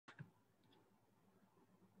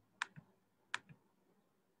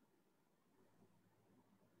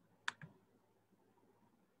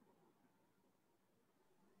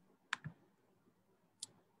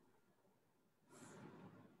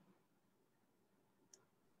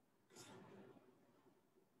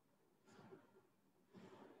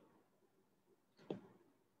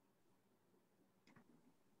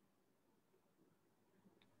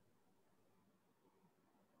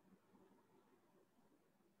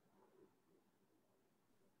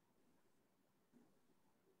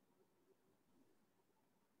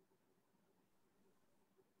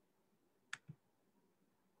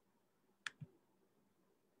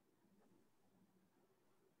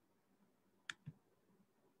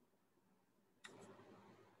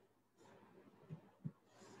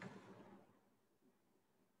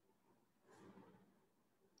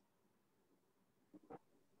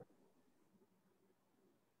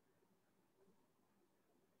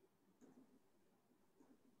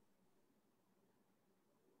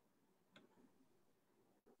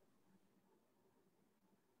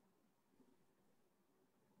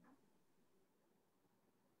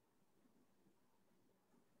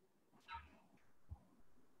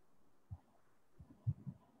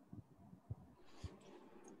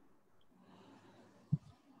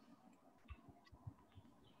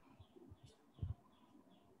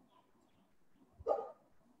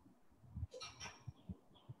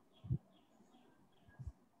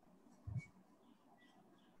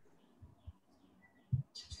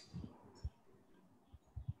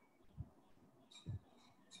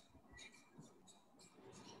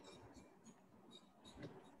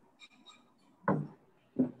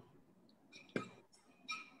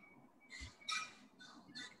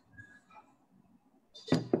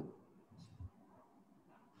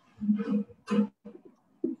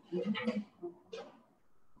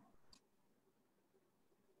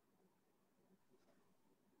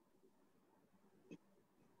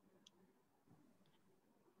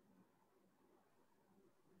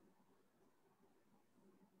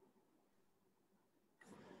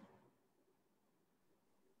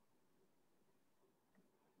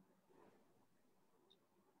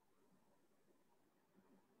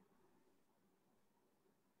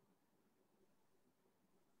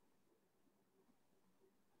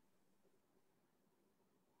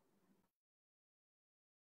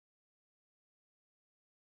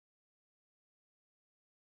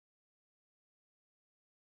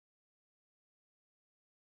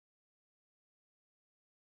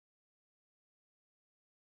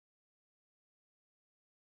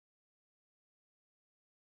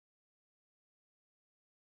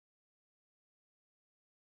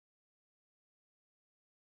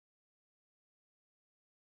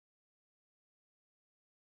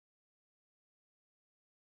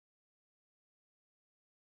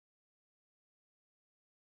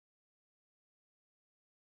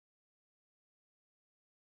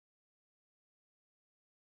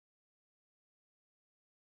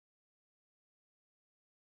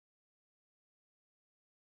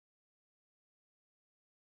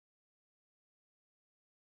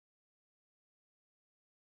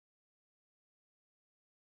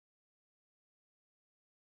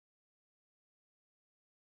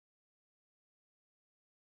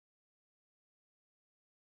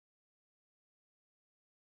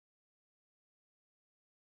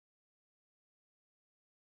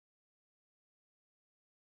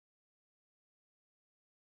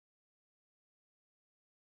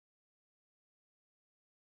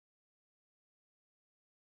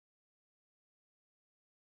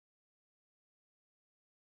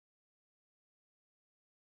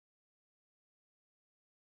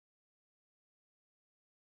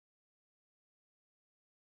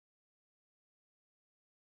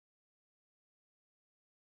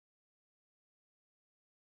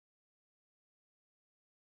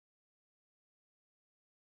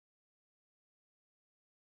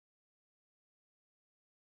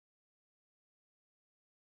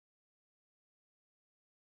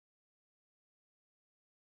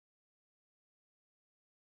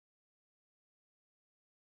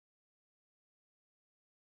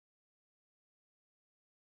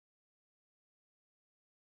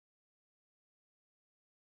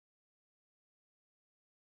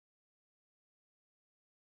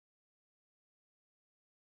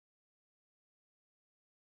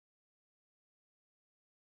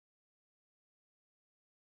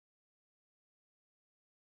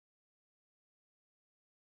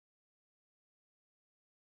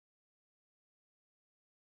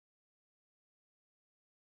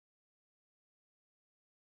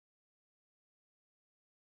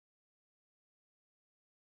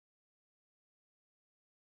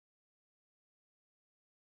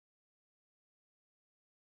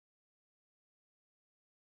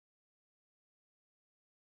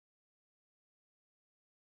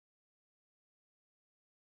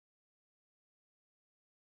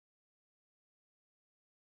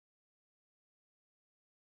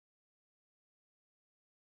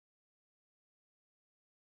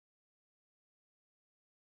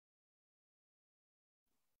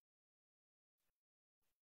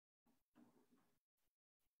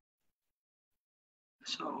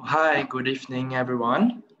Hi, good evening,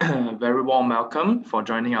 everyone. Very warm welcome for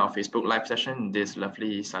joining our Facebook Live session this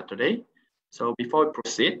lovely Saturday. So before we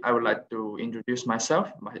proceed, I would like to introduce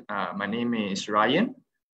myself. My name is Ryan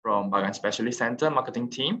from Bagan Specialist Center Marketing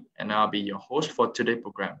Team, and I'll be your host for today's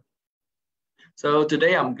program. So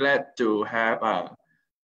today I'm glad to have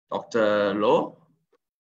Dr. Loh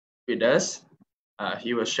with us.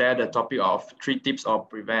 He will share the topic of 3 tips of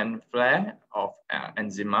prevent flare of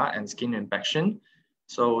eczema and skin infection.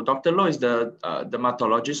 So Dr. Loh is the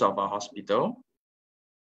dermatologist of our hospital.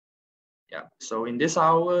 Yeah, so in this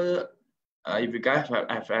hour, if you guys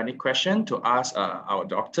have any question to ask our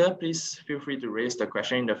doctor, please feel free to raise the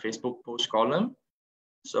question in the Facebook post column.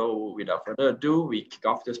 So without further ado, we kick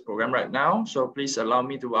off this program right now. So please allow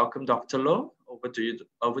me to welcome Dr. Loh. Over to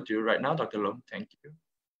you right now, Dr. Loh. Thank you.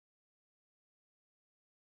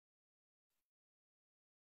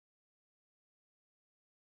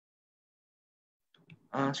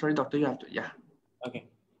 Sorry, doctor, you have to, yeah. Okay.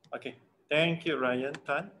 Thank you, Ryan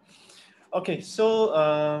Tan. Okay,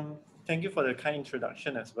 so thank you for the kind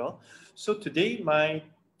introduction as well. So today, my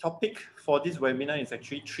topic for this webinar is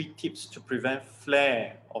actually 3 tips to prevent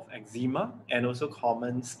flare of eczema and also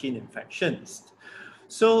common skin infections.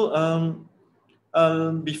 So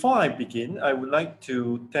before I begin, I would like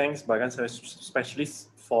to thank Bagan Specialist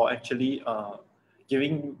for actually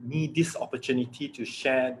giving me this opportunity to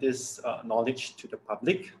share this knowledge to the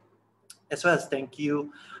public, as well as thank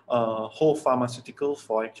you Whole Pharmaceutical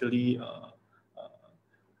for actually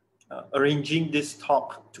arranging this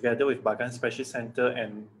talk together with Bagan Specialist Center,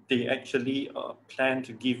 and they actually plan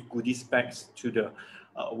to give goodies bags to the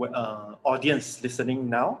audience listening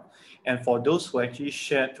now. And for those who actually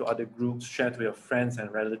share to other groups, share to your friends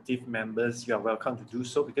and relative members, you are welcome to do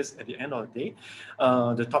so, because at the end of the day,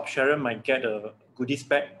 the top sharer might get a goodies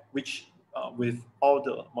bag, which with all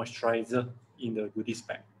the moisturizer in the goodies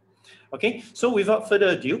bag. Okay, so without further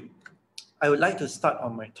ado, I would like to start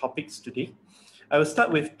on my topics today. I will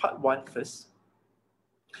start with part 1 first.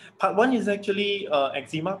 Part 1 is actually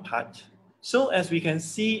eczema part. So as we can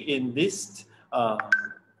see in this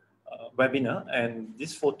webinar and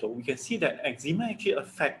this photo, we can see that eczema actually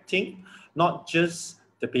affecting not just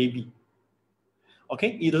the baby.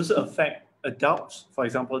 Okay, it also affects adults. For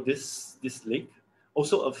example, this leg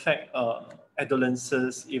also affect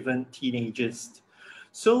adolescents, even teenagers.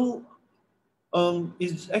 So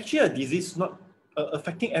it's actually a disease not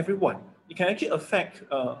affecting everyone. It can actually affect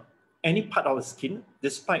any part of the skin,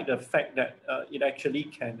 despite the fact that it actually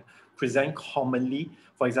can present commonly.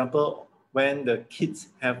 For example, when the kids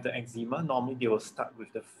have the eczema, normally they will start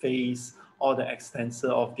with the face or the extensor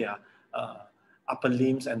of their upper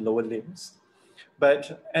limbs and lower limbs.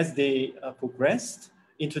 But as they progress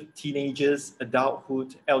into teenagers,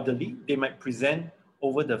 adulthood, elderly, they might present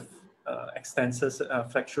over the extensor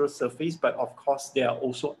flexural surface, but of course there are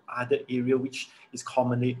also other areas which is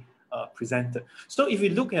commonly presented. So if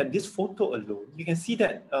you look at this photo alone, you can see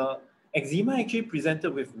that eczema actually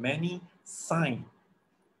presented with many signs,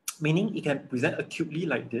 meaning it can present acutely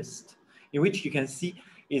like this, in which you can see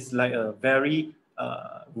it's like a very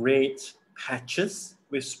red patches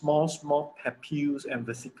with small papules and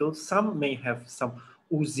vesicles. Some may have some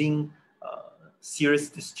oozing serious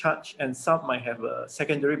discharge, and some might have a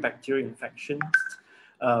secondary bacterial infection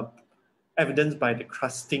evidenced by the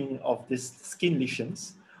crusting of these skin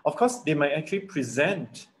lesions. Of course, they might actually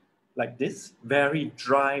present like this, very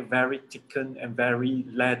dry, very thickened, and very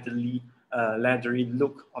leathery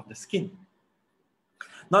look of the skin.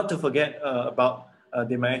 Not to forget about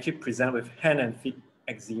they might actually present with hand and feet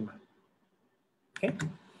eczema. Okay.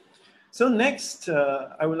 So next,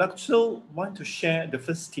 I would also want to share the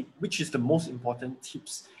first tip, which is the most important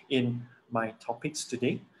tips in my topics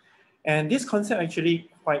today. And this concept actually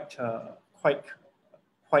quite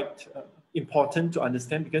important to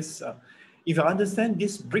understand, because if you understand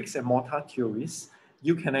these bricks and mortar theories,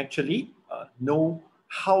 you can actually know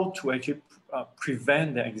how to actually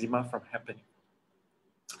prevent the eczema from happening.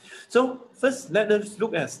 So first, let us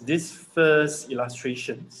look at these first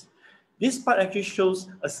illustrations. This part actually shows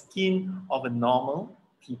a skin of a normal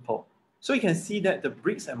people. So you can see that the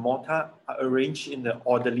bricks and mortar are arranged in the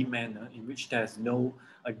orderly manner, in which there's no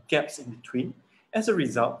gaps in between. As a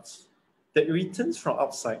result, the irritants from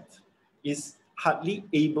outside is hardly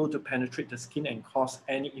able to penetrate the skin and cause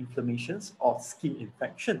any inflammations or skin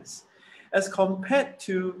infections. As compared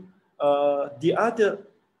to the other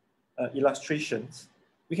illustrations,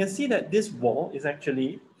 we can see that this wall is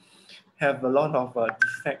actually have a lot of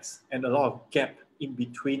defects and a lot of gap in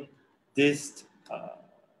between this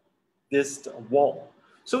wall.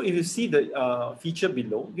 So if you see the feature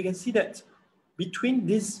below, you can see that between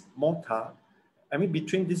this mortar I mean,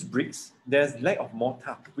 between these bricks, there's lack of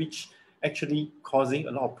mortar, which actually causing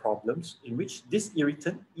a lot of problems in which this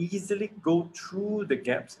irritant easily go through the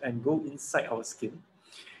gaps and go inside our skin.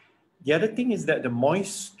 The other thing is that the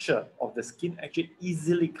moisture of the skin actually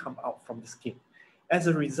easily come out from the skin. As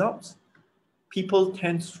a result, people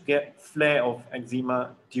tend to get flare of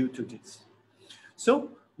eczema due to this. So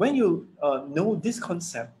when you know this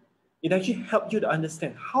concept, it actually helps you to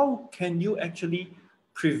understand how can you actually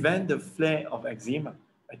prevent the flare of eczema.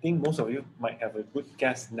 I think most of you might have a good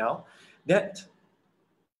guess now that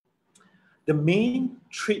the main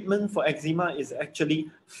treatment for eczema is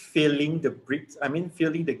actually filling the bricks,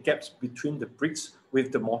 filling the gaps between the bricks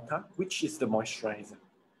with the mortar, which is the moisturizer.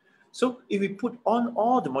 So if we put on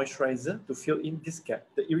all the moisturizer to fill in this gap,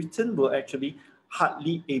 the irritant will actually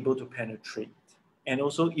hardly able to penetrate. And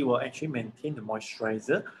also it will actually maintain the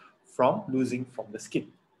moisturizer from losing from the skin.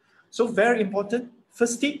 So very important,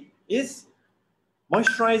 first tip is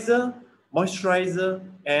moisturizer, moisturizer,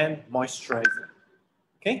 and moisturizer.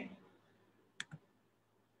 Okay?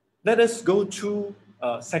 Let us go to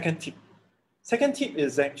second tip. Second tip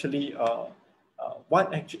is actually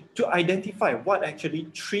to identify what actually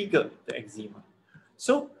triggered the eczema.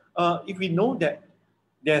 So if we know that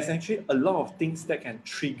there's actually a lot of things that can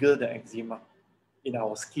trigger the eczema in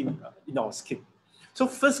our skin, So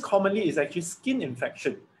first commonly is actually skin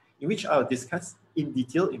infection, in which I'll discuss in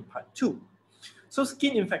detail in part 2. So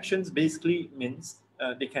skin infections basically means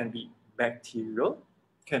they can be bacterial,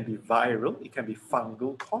 can be viral, it can be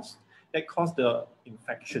fungal caused, that cause the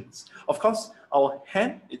infections. Of course, our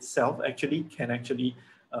hand itself actually can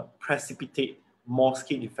precipitate more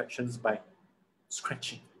skin infections by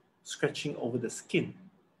scratching over the skin,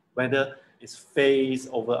 whether it's face,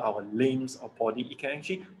 over our limbs or body, it can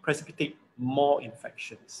actually precipitate more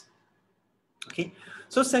infections. Okay,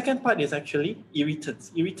 so second part is actually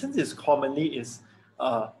irritants. Irritants is commonly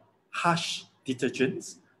harsh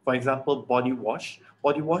detergents. For example, body wash.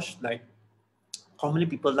 Body wash, like commonly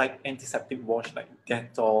people like antiseptic wash like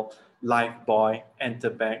Dettol, Lifebuoy,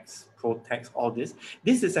 Antabac, Protex, all this.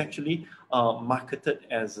 This is actually marketed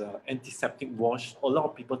as an antiseptic wash. A lot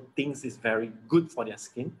of people think it's very good for their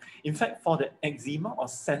skin. In fact, for the eczema or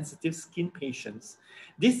sensitive skin patients,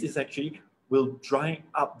 this is actually will dry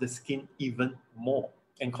up the skin even more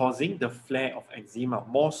and causing the flare of eczema,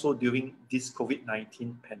 more so during this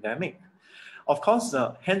COVID-19 pandemic. Of course,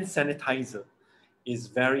 hand sanitizer is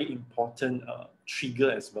very important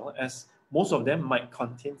trigger as well, as most of them might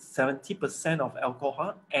contain 70% of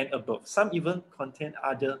alcohol and above. Some even contain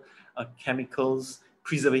other chemicals,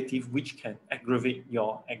 preservative, which can aggravate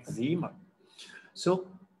your eczema. So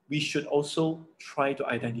we should also try to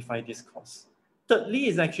identify this cause. Thirdly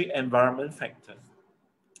is actually environment factor.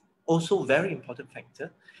 Also very important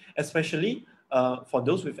factor, especially for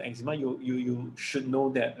those with eczema, you should know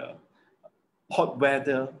that hot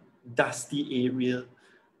weather, dusty area,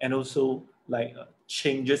 and also like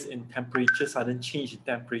changes in temperature, sudden change in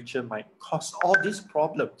temperature might cause all these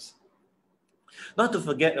problems. Not to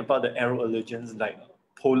forget about the aeroallergens like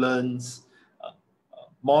pollens,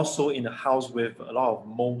 more so in a house with a lot of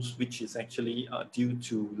molds, which is actually due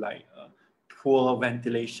to like poor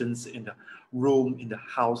ventilations in the room, in the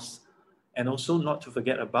house. And also not to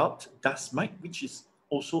forget about dust mite, which is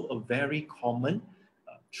also a very common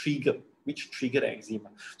trigger, which trigger eczema.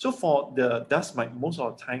 So for the dust mite, most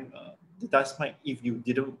of the time, the dust mite, if you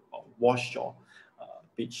didn't wash your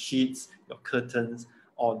bed sheets, your curtains,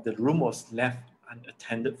 or the room was left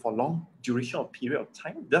unattended for long duration or period of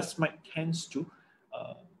time, dust mite tends to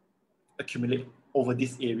accumulate over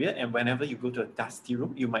this area. And whenever you go to a dusty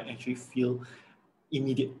room, you might actually feel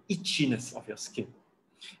immediate itchiness of your skin.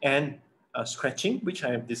 And scratching, which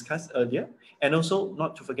I have discussed earlier, and also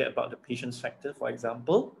not to forget about the patient's factor, for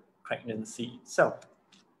example, pregnancy itself.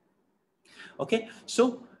 Okay,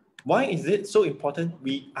 so why is it so important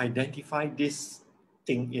we identify this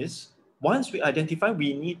thing is, once we identify,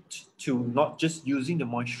 we need to not just using the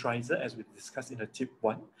moisturizer as we discussed in the tip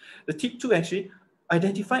 1. The tip 2 actually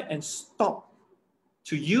identify and stop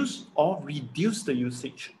to use or reduce the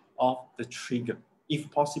usage of the trigger. If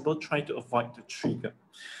possible, try to avoid the trigger.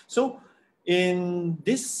 So in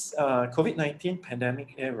this COVID-19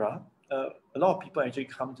 pandemic era, a lot of people actually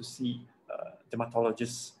come to see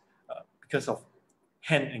dermatologists because of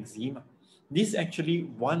hand eczema. This is actually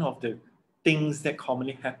one of the things that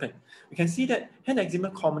commonly happen. We can see that hand eczema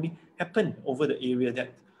commonly happen over the area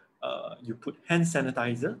that you put hand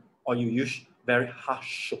sanitizer or you use very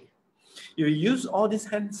harsh soap. If you use all this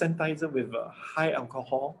hand sanitizer with high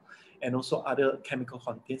alcohol and also other chemical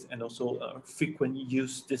contents and also frequently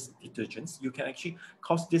use these detergents, you can actually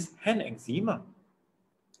cause this hand eczema.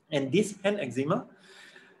 And this hand eczema,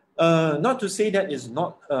 not to say that it's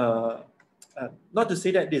not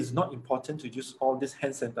it is not important to use all this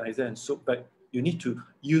hand sanitizer and soap, but you need to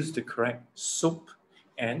use the correct soap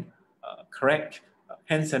and correct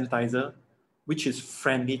hand sanitizer, which is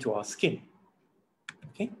friendly to our skin.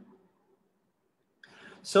 Okay.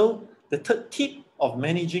 So the third tip of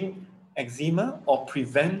managing eczema or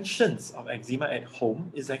preventions of eczema at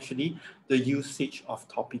home is actually the usage of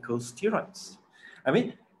topical steroids. I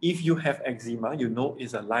mean, if you have eczema, you know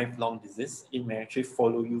it's a lifelong disease. It may actually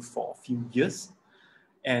follow you for a few years,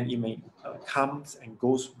 and it may comes and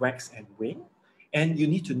goes, wax and wane. And you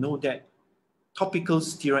need to know that topical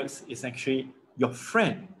steroids is actually your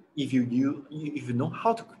friend if you know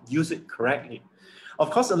how to use it correctly. Of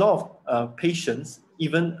course, a lot of patients,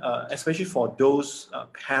 even especially for those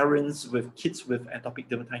parents with kids with atopic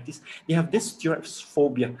dermatitis, they have this steroid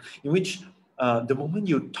phobia, in which the moment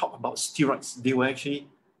you talk about steroids, they will actually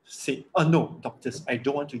say, oh no, doctors, I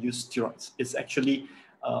don't want to use steroids. It's actually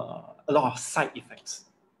a lot of side effects.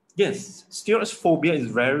 Yes, steroid phobia is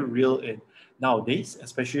very real nowadays,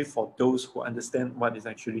 especially for those who understand what is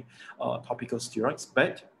actually topical steroids.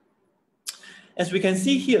 But as we can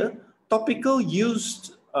see here, topical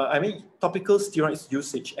steroids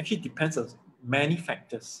usage actually depends on many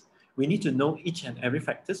factors. We need to know each and every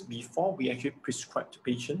factors before we actually prescribe to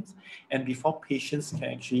patients, and before patients can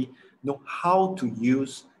actually know how to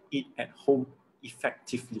use it at home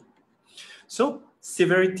effectively. So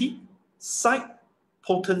severity, site,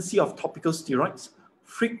 potency of topical steroids,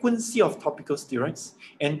 frequency of topical steroids,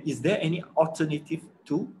 and is there any alternative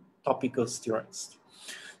to topical steroids?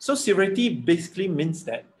 So severity basically means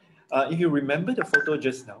that, if you remember the photo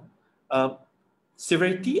just now,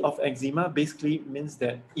 severity of eczema basically means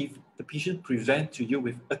that if the patient presents to you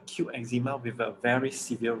with acute eczema with a very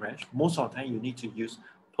severe rash, most of the time you need to use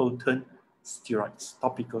potent steroids,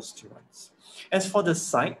 topical steroids. As for the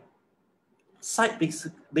site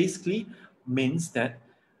basically means that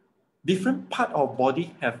different part of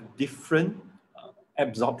body have different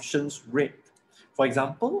absorptions rate. For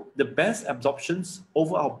example, the best absorptions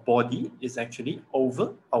over our body is actually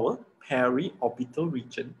over our periorbital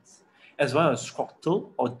regions, as well as scrotal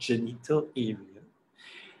or genital area,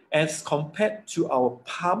 as compared to our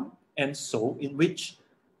palm and sole, in which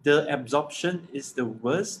the absorption is the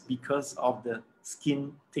worst because of the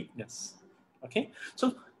skin thickness. Okay,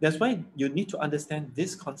 so that's why you need to understand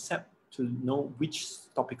this concept to know which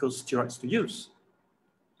topical steroids to use.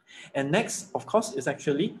 And next, of course, is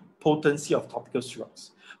actually potency of topical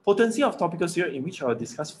steroids. Potency of topical steroids, in which I will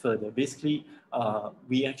discuss further. Basically,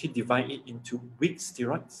 we actually divide it into weak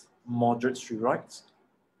steroids, moderate steroids,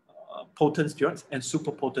 potent steroids, and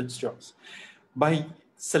super potent steroids. By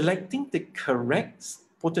selecting the correct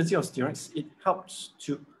potency of steroids, it helps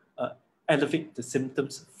to elevate the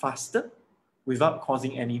symptoms faster without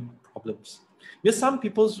causing any problems. Because some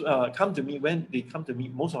people come to me, when they come to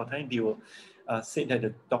me, most of the time they will say that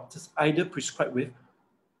the doctors either prescribe with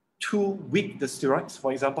too weak the steroids.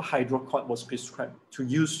 For example, hydrochloride was prescribed to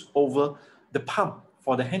use over the palm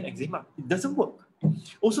for the hand eczema. It doesn't work.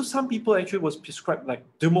 Also, some people actually was prescribed like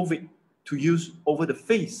Dermovic to use over the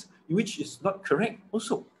face, which is not correct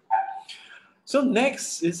also. So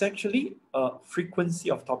next is actually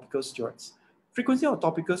frequency of topical steroids. Frequency of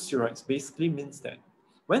topical steroids basically means that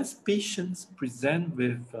when patients present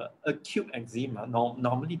with acute eczema,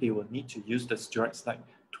 normally they will need to use the steroids like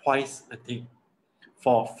twice a day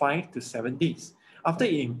for 5 to 7 days. After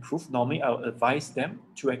it improves, normally I'll advise them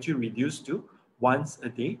to actually reduce to once a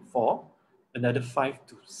day for another 5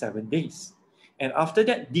 to 7 days. And after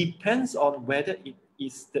that, depends on whether it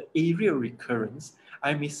is the area recurrence,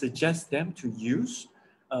 I may suggest them to use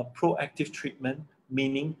proactive treatment,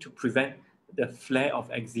 meaning to prevent the flare of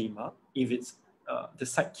eczema if it's the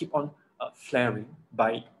site keep on flaring,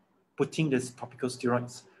 by putting this topical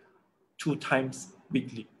steroids 2 times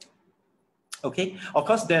weekly. Okay, of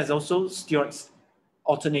course, there's also steroids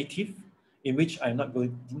alternative, in which I'm not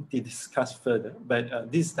going to discuss further,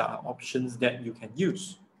 but these are options that you can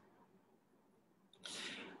use.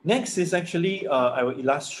 Next is actually, I will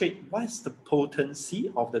illustrate what is the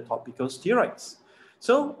potency of the topical steroids.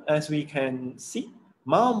 So as we can see,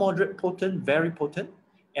 mild, moderate, potent, very potent,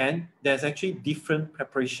 and there's actually different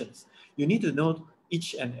preparations. You need to know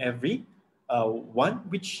each and every one,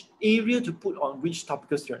 which area to put on which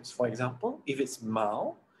topical steroids. For example, if it's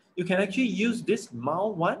mild, you can actually use this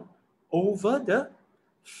mild one over the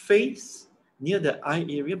face near the eye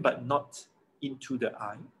area, but not into the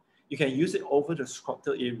eye. You can use it over the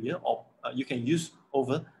scrotal area, or you can use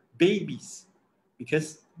over babies,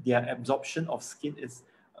 because their absorption of skin is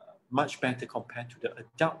much better compared to the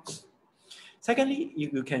adults. Secondly,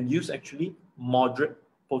 you can use actually moderate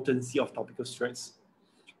potency of topical steroids.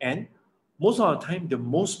 And most of the time, the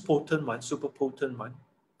most potent one, super potent one,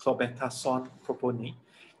 clobetasol propionate,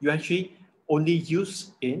 you actually only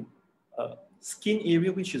use in skin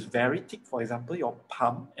area which is very thick, for example, your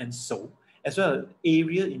palm and sole, as well as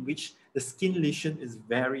area in which the skin lesion is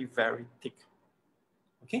very, very thick.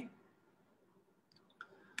 Okay?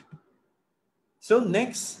 So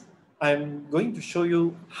next, I'm going to show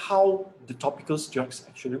you how the topical steroids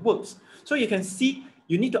actually works. So you can see,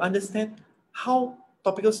 you need to understand how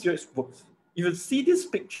topical steroids works. If you see this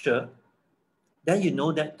picture, then you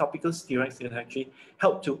know that topical steroids can actually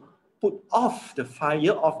help to put off the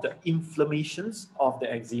fire of the inflammations of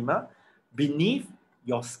the eczema beneath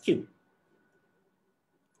your skin.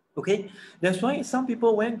 Okay, that's why some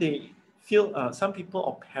people, when they feel, some people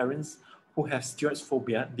or parents who have steroid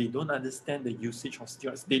phobia, they don't understand the usage of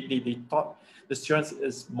steroids. They thought the steroids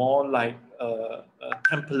is more like a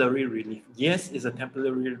temporary relief. Yes, it's a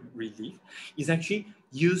temporary relief. It's actually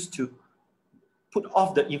used to put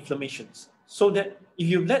off the inflammations, so that if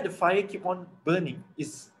you let the fire keep on burning,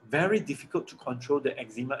 it's very difficult to control the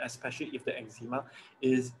eczema, especially if the eczema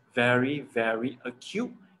is very, very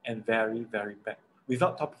acute and very, very bad.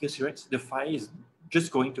 Without topical steroids, the fire is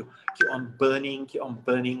just going to keep on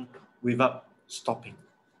burning without stopping.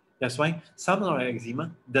 That's why some of our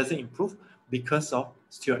eczema doesn't improve because of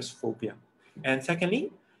steroid phobia. And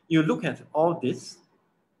secondly, you look at all these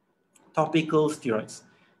topical steroids.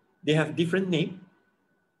 They have different name,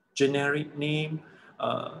 generic name,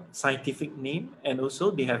 scientific name, and also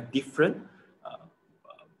they have different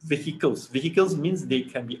vehicles. Vehicles means they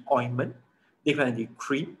can be ointment, they can be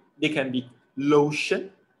cream, they can be lotion,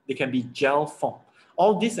 they can be gel form.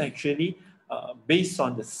 All this actually based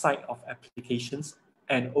on the site of applications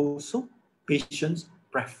and also patient's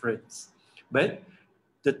preference. But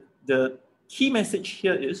the key message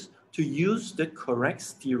here is to use the correct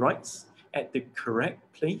steroids at the correct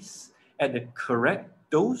place, at the correct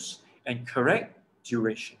dose and correct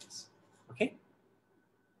durations. Okay.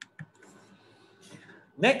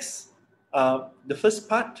 Next, the first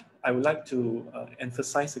part I would like to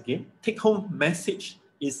emphasize again. Take-home message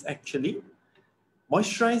is actually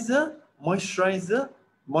moisturizer, moisturizer,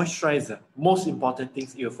 moisturizer. Most important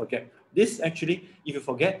things you forget. This actually, if you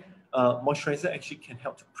forget, moisturizer actually can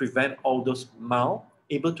help to prevent all those mild,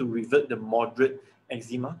 able to revert the moderate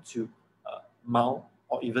eczema to mild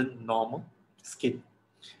or even normal skin.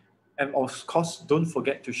 And of course, don't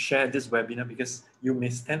forget to share this webinar because you may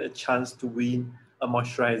stand a chance to win a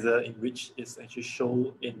moisturizer in which is actually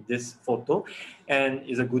shown in this photo and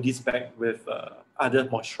is a goodies bag with other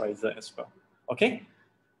moisturizer as well. Okay.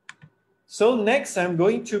 So next, I'm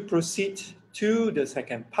going to proceed to the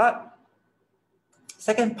second part.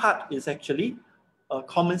 Second part is actually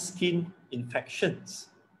common skin infections.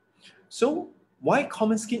 So why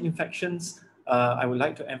common skin infections? I would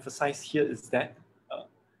like to emphasize here is that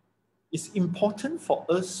it's important for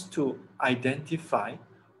us to identify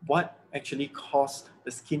what actually caused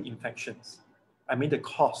the skin infections. I mean the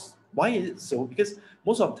cause. Why is it so? Because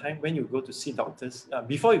most of the time when you go to see doctors,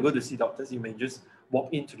 before you go to see doctors, you may just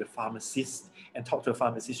walk into the pharmacist and talk to a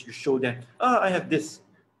pharmacist. You show them, I have this.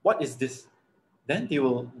 What is this? Then they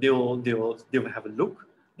will have a look.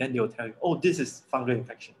 Then they will tell you, oh, this is fungal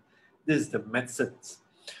infection. This is the medicines.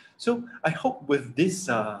 So I hope with this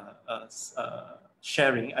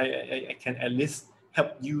sharing, I can at least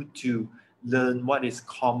help you to learn what is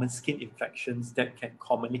common skin infections that can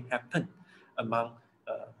commonly happen among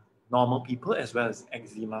normal people as well as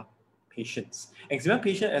eczema patients. Eczema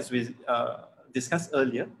patient, as we discussed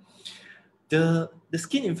earlier, the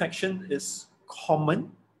skin infection is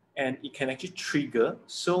common and it can actually trigger.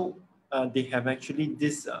 So they have actually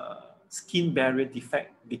this skin barrier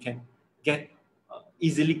defect they can get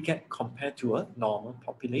easily get compared to a normal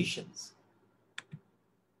populations.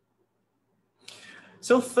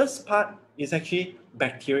 So first part is actually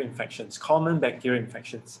bacterial infections, common bacterial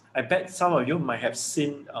infections. I bet some of you might have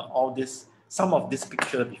seen some of this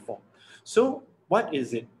picture before. So what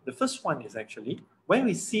is it? The first one is actually, when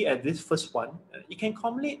we see at this first one, it can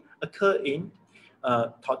commonly occur in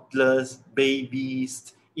toddlers,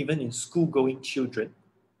 babies, even in school-going children.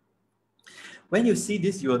 When you see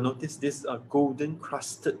this, you will notice this golden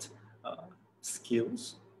crusted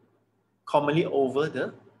scales, commonly over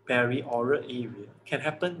the perioral area. Can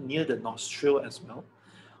happen near the nostril as well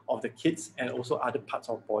of the kids and also other parts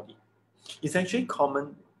of body. It's actually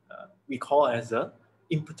common, we call as a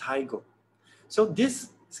impetigo. So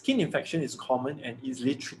this skin infection is common and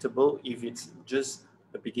easily treatable if it's just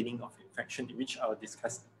the beginning of infection, which I'll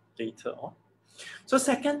discuss later on. So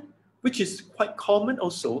second, which is quite common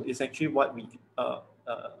also, is actually what we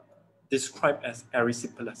describe as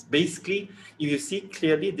erysipelas. Basically, if you see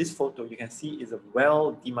clearly this photo, you can see is a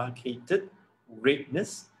well demarcated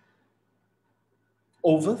redness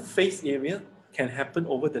over face area, can happen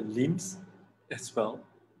over the limbs as well,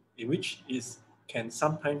 in which can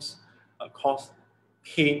sometimes cause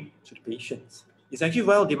pain to the patients. It's actually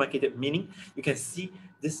well demarcated, meaning you can see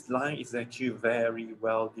this line is actually very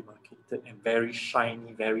well demarcated and very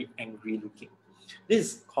shiny, very angry looking. This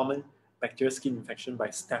is common bacterial skin infection by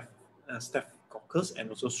Staphylococcus and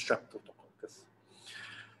also Streptococcus.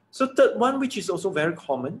 So third one, which is also very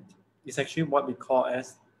common, is actually what we call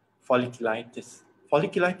as folliculitis.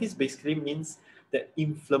 Folliculitis basically means the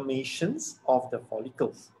inflammations of the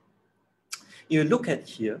follicles. If you look at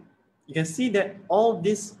here, you can see that all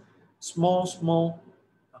these small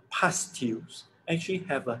pustules actually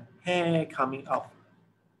have a hair coming out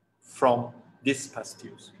from these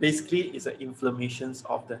pustules. Basically, it's the inflammations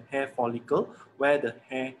of the hair follicle where the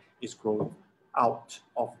hair is growing out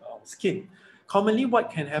of our skin. Commonly, what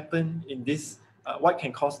can happen in this, what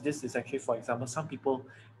can cause this is actually, for example, some people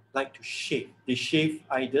like to shave. They shave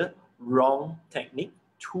either wrong technique,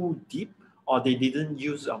 too deep, or they didn't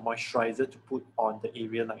use a moisturizer to put on the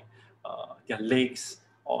area like their legs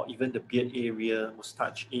or even the beard area,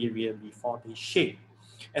 mustache area before they shave.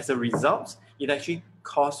 As a result, it actually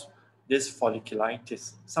causes this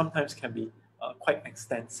folliculitis. Sometimes can be quite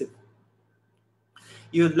extensive.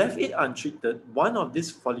 You left it untreated, one of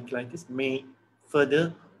these folliculitis may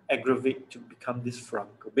further aggravate to become this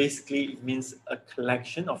furuncle. Basically, it means a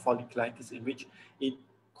collection of folliculitis in which it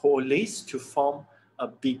coalesces to form a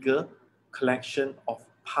bigger collection of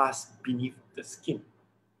pus beneath the skin.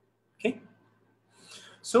 Okay?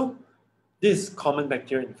 So, this common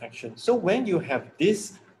bacterial infection. So, when you have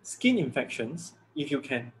these skin infections, if you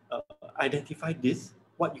can identify this,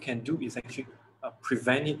 what you can do is actually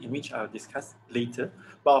prevent it, in which I'll discuss later.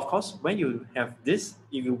 But of course, when you have this,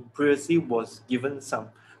 if you previously was given some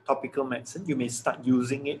topical medicine, you may start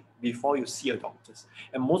using it before you see a doctor.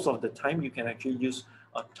 And most of the time, you can actually use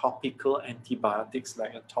topical antibiotics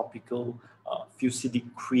like a topical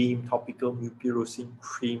fusidic cream, topical mupirocin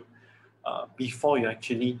cream, before you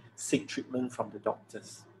actually seek treatment from the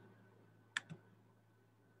doctors.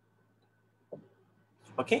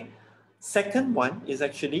 Okay, second one is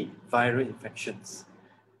actually viral infections.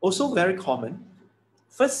 Also very common.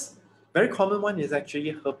 First, very common one is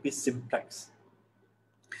actually herpes simplex.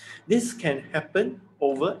 This can happen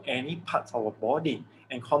over any parts of our body,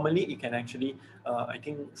 and commonly it can actually, I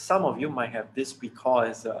think some of you might have this we call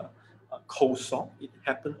as a cold sore. It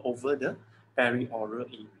happens over the perioral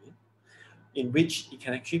area, in which it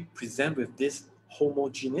can actually present with this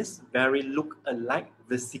homogeneous, very look-alike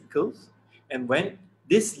vesicles, and when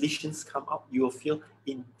these lesions come out, you will feel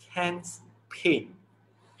intense pain.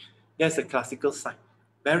 That's a classical sign.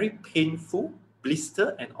 Very painful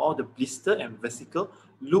blister, and all the blister and vesicle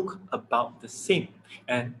look about the same.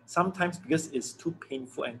 And sometimes because it's too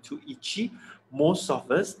painful and too itchy, most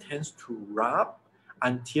of us tends to rub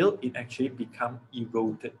until it actually becomes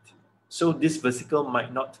eroded. So this vesicle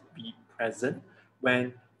might not be present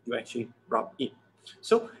when you actually rub it.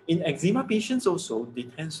 So in eczema patients also, they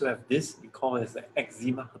tend to have this, we call it as the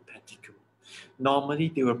eczema hepaticum.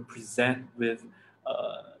 Normally, they will present with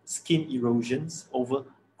skin erosions over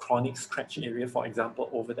chronic scratch area, for example,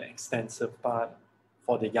 over the extensor part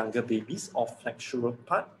for the younger babies, or flexural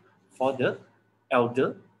part for the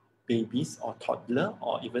elder babies or toddler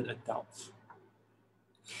or even adults.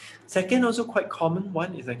 Second, also quite common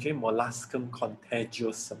one is actually molluscum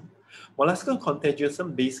contagiosum. Molluscum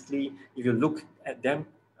contagiosum, basically, if you look at them,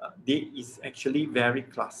 they is actually very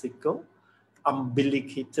classical,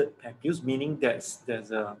 umbilicated papules, meaning there's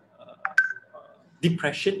a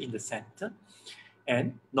depression in the center,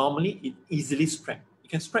 and normally it easily spread. It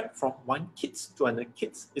can spread from one kid to another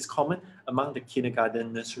kid. It's common among the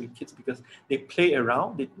kindergarten, nursery kids because they play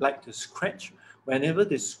around, they like to scratch. Whenever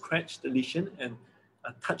they scratch the lesion and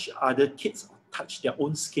touch other kids or touch their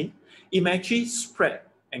own skin, it may actually spread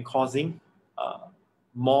and causing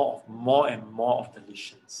more and more of the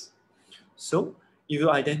lesions. So if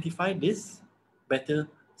you identify this, better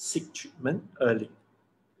seek treatment early.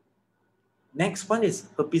 Next one is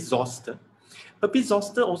herpes zoster. Herpes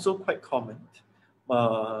zoster also quite common.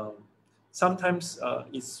 Sometimes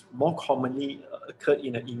it's more commonly occurred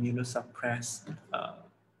in an immunosuppressed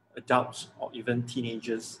adults or even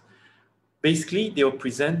teenagers. Basically, they will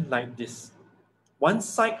present like this. One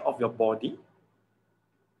side of your body,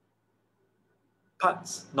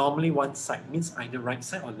 parts, normally one side, means either right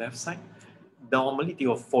side or left side. Normally, they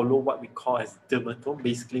will follow what we call as dermatome,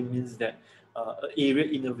 basically means that area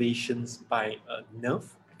innervations by a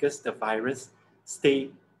nerve, because the virus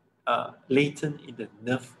stay latent in the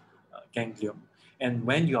nerve ganglion. And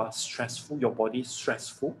when you are stressful, your body is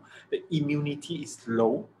stressful, the immunity is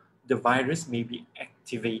low, the virus may be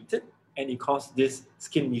activated, and it causes these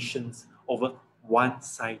skin lesions over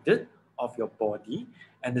one-sided of your body.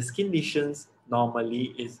 And the skin lesions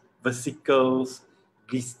normally is vesicles,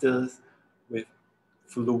 blisters with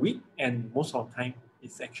fluid, and most of the time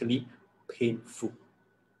it's actually painful.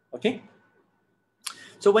 Okay?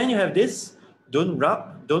 So when you have this, don't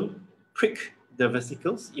rub, don't prick the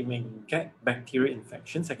vesicles. You may get bacterial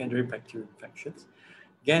infections, secondary bacterial infections.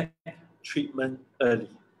 Get treatment early.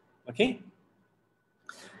 Okay?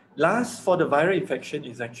 Last, for the viral infection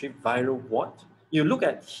is actually viral wart. You look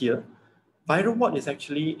at here, viral wart is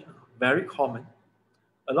actually very common.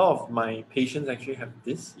 A lot of my patients actually have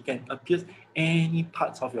this. It can appear any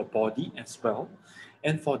parts of your body as well.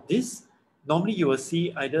 And for this, normally you will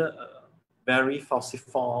see either a very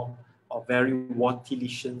falciform or very warty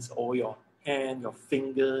lesions over your hand, your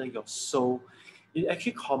finger, your sole. It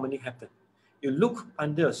actually commonly happens. You look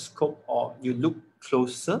under a scope, or you look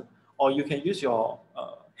closer, or you can use your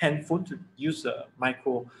handphone to use a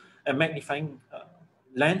magnifying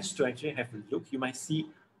lens to actually have a look. You might see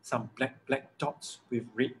some black dots with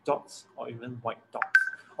red dots, or even white dots.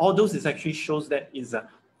 All those is actually shows that is a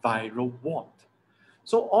viral wart.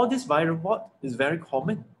 So all this viral wart is very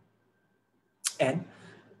common, and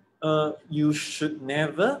you should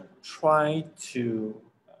never try to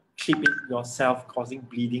clip it yourself, causing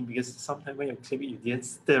bleeding, because sometimes when you clip it, you didn't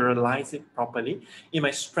sterilize it properly, it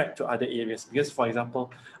might spread to other areas. Because, for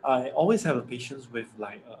example, I always have patients with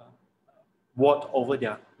like a wart over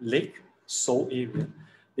their leg, sole area.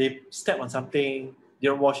 They step on something, they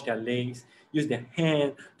don't wash their legs, use their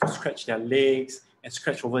hand to scratch their legs and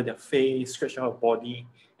scratch over their face, scratch over their body.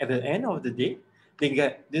 At the end of the day, they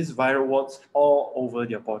get these viral warts all over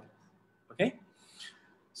their body. Okay?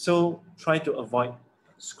 So try to avoid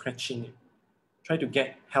scratching it. Try to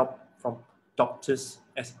get help from doctors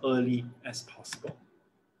as early as possible.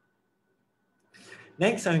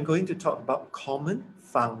 Next, I'm going to talk about common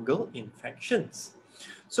fungal infections.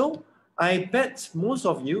 So I bet most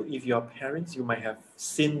of you, if you're parents, you might have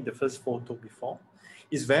seen the first photo before.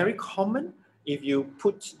 It's very common if you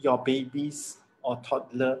put your babies or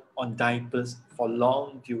toddler on diapers for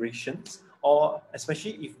long durations, or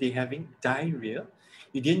especially if they're having diarrhea,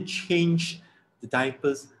 you didn't change the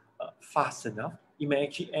diapers fast enough, you may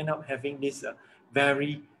actually end up having this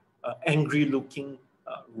very angry looking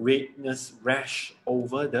redness rash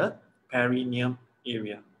over the perineum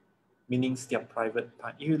area, meaning their private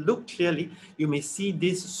part. If you look clearly, you may see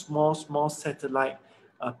this small satellite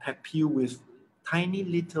papule with tiny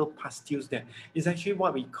little pustules there. It's actually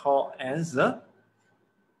what we call as a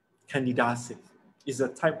candidiasis. It's a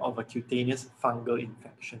type of a cutaneous fungal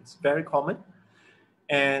infection. It's very common.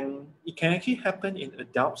 And it can actually happen in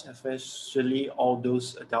adults, especially all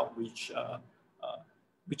those adults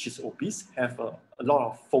which is obese, have a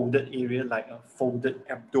lot of folded area, like a folded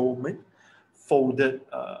abdomen, folded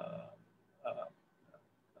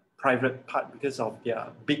private part, because of their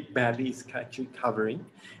big belly is actually covering,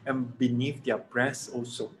 and beneath their breasts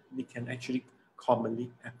also, it can actually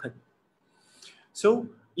commonly happen. So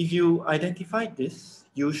if you identify this,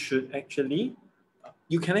 you should actually,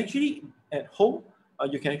 you can actually at home,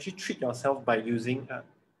 you can actually treat yourself by using,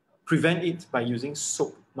 prevent it by using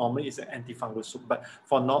soap. Normally it's an antifungal soap, but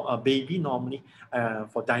for a baby, normally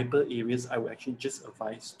for diaper areas, I would actually just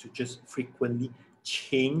advise to just frequently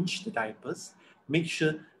change the diapers. Make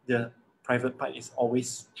sure the private part is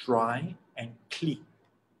always dry and clean.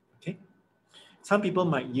 Okay. Some people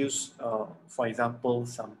might use, for example,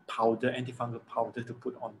 some powder, antifungal powder, to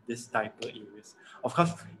put on this diaper areas. Of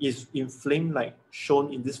course, it's inflamed like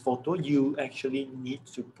shown in this photo. You actually need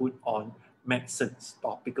to put on medicines,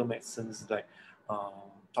 topical medicines like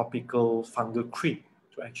topical fungal cream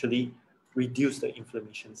to actually reduce the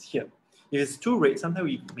inflammations here. If it's too red, sometimes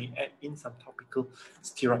we may add in some topical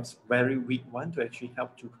steroids, very weak one, to actually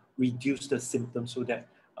help to reduce the symptoms, so that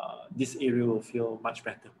this area will feel much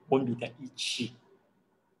better, won't be that itchy.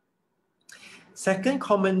 Second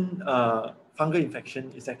common fungal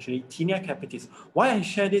infection is actually tinea capitis. Why I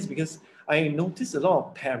share this? Because I notice a lot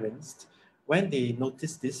of parents, when they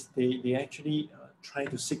notice this, they actually try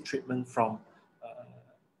to seek treatment from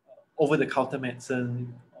over-the-counter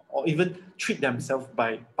medicine, or even treat themselves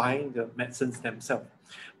by buying the medicines themselves.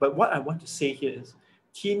 But what I want to say here is,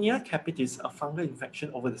 tinea capitis, a fungal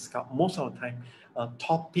infection over the scalp, most of the time,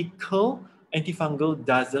 topical antifungal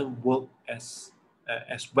doesn't work as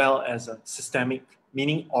well as a systemic,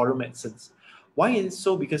 meaning oral medicines. Why is it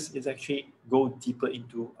so? Because it's actually go deeper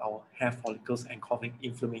into our hair follicles and causing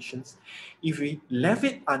inflammations. If we leave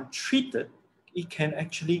it untreated, it can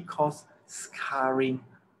actually cause scarring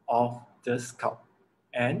of the scalp.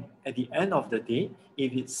 And at the end of the day,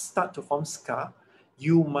 if it starts to form scar,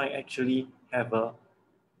 you might actually have a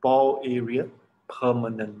bald area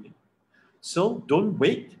permanently. So don't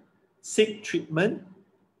wait, seek treatment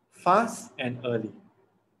fast and early.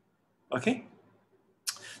 Okay?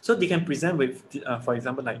 So they can present with, for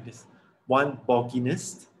example, like this, one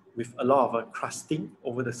bogginess with a lot of crusting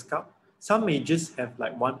over the scalp. Some may just have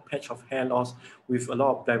like one patch of hair loss with a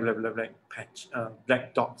lot of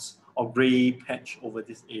black dots or gray patch over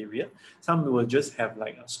this area. Some will just have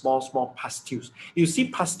like a small pustules. You see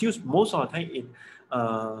pustules most of the time in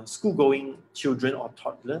school-going children or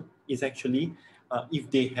toddler is actually if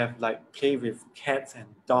they have like play with cats and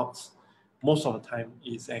dogs, most of the time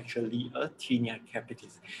is actually a tinea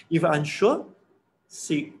capitis. If unsure,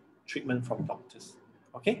 seek treatment from doctors.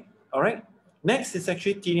 Okay, all right. Next is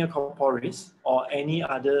actually tinea corporis or any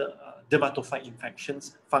other dermatophyte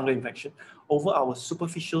infections, fungal infection over our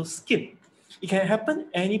superficial skin. It can happen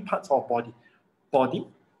any parts of our body,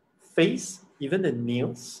 face, even the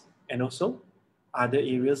nails, and also other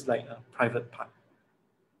areas like a private part.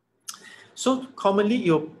 So commonly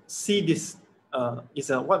you'll see this is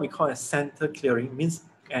what we call a center clearing, means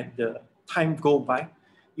at the time go by,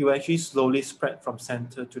 you actually slowly spread from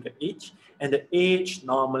center to the edge. And the edge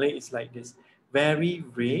normally is like this, very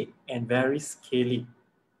red and very scaly.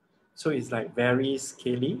 So it's like very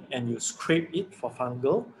scaly and you scrape it for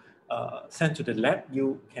fungal, send to the lab,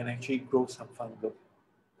 you can actually grow some fungal.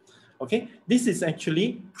 Okay, this is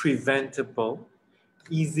actually preventable,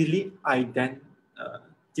 easily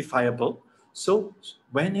identifiable. So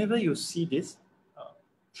whenever you see this,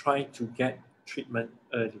 try to get treatment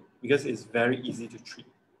early because it's very easy to treat.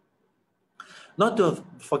 Not to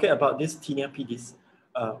forget about this tinea pedis,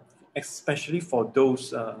 especially for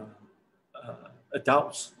those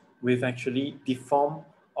adults with actually deform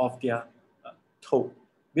of their toe.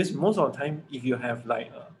 Because most of the time, if you have like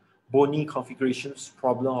a bony configurations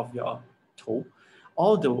problem of your toe,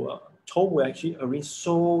 all the toe will actually arrange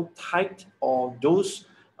so tight, or those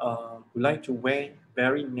who like to wear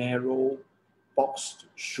very narrow boxed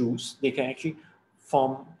shoes, they can actually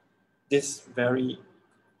form this very,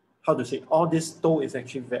 how to say, all this toe is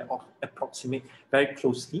actually very approximate, very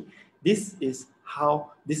closely. This is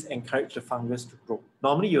how this encourages the fungus to grow.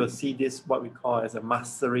 Normally you'll see this, what we call as a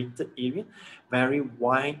macerated area, very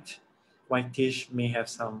whitish, may have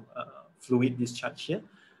some fluid discharge here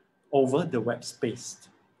over the web space,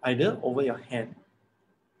 either over your hand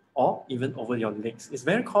or even over your legs. It's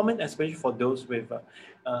very common, especially for those with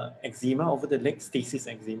eczema over the leg, stasis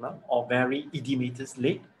eczema, or very edematous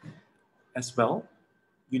leg as well.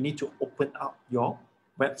 You need to open up your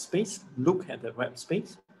web space, look at the web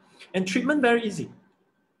space, and treatment very easy.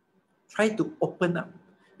 Try to open up.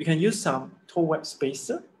 You can use some toe web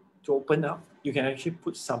spacer to open up. You can actually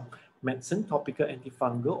put some medicine, topical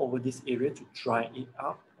antifungal over this area to dry it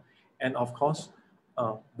out. And of course,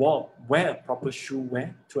 wear a proper shoe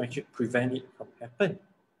wear to actually prevent it from happening.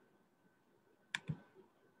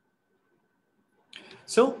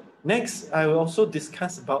 So next, I will also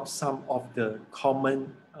discuss about some of the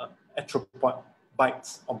common arthropod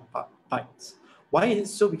bites on bites. Why is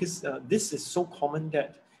it so? Because this is so common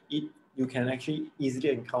that you can actually easily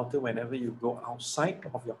encounter whenever you go outside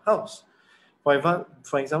of your house.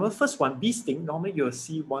 For example, first one, bee sting, normally you'll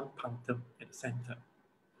see one punctum at the center.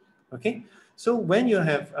 Okay, so when you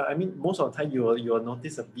have, most of the time you will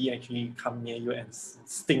notice a bee actually come near you and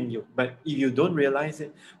sting you. But if you don't realize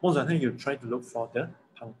it, most of the time you try to look for the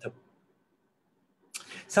punctum.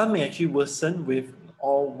 Some may actually worsen with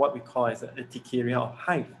all what we call as an urticaria or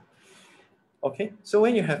hive. Okay, so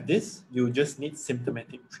when you have this, you just need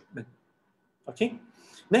symptomatic treatment. Okay,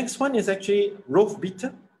 next one is actually rove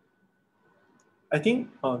beetle. I think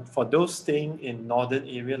for those staying in northern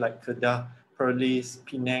area like Kedah, Perlis,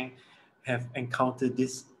 Penang, have encountered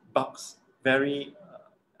these bugs, very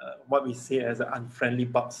what we say as unfriendly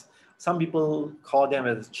bugs. Some people call them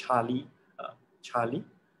as Charlie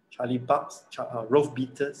bugs, rove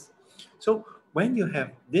beetles. So when you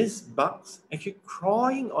have these bugs actually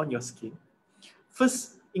crawling on your skin,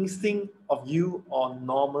 first instinct of you or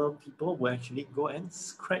normal people will actually go and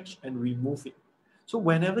scratch and remove it. So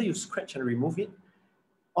whenever you scratch and remove it,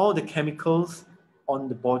 all the chemicals on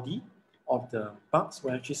the body of the bugs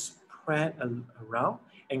will actually spread around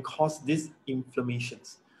and cause these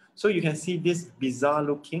inflammations. So you can see this bizarre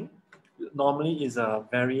looking, normally is a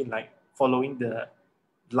very like following the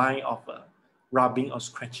line of rubbing or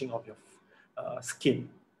scratching of your skin.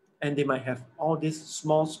 and they might have all these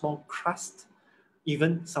small crust,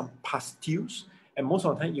 even some pustules, and most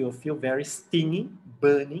of the time you will feel very stinging,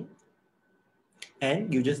 burning,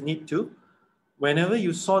 and you just need to, whenever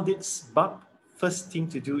you saw this bug, first thing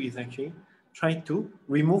to do is actually try to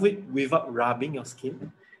remove it without rubbing your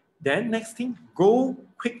skin. Then next thing, go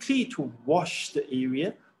quickly to wash the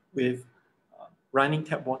area with running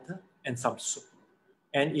tap water and some soap.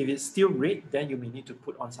 And if it's still red, then you may need to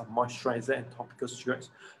put on some moisturizer and topical steroids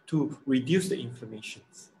to reduce the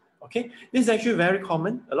inflammations. Okay, this is actually very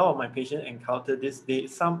common. A lot of my patients encounter this.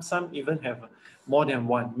 Some even have more than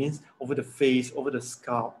one, means over the face, over the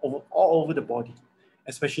scalp, all over the body,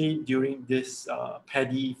 especially during this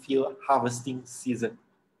paddy field harvesting season.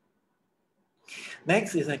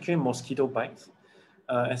 Next is actually mosquito bites,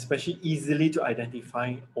 especially easily to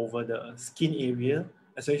identify over the skin area,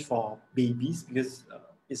 especially for babies, because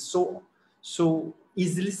it's so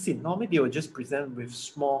easily seen. Normally they will just present with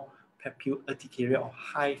small papule, urticaria, or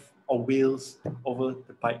hive or wheals over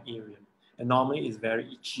the bite area, and normally it's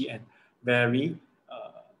very itchy and very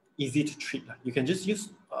easy to treat. You can just use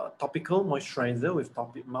topical moisturizer with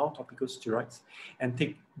mild topical steroids and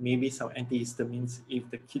take maybe some antihistamines if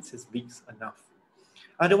the kid is big enough.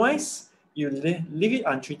 Otherwise, you leave it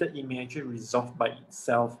untreated, it may actually resolve by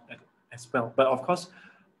itself as well. But of course,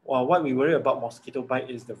 what we worry about mosquito bite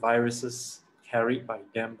is the viruses carried by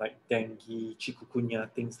them, like dengue, chikungunya,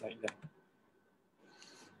 things like that.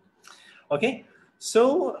 Okay,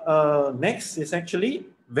 so next is actually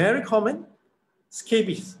very common,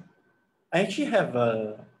 scabies. I actually have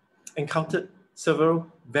encountered several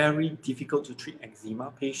very difficult to treat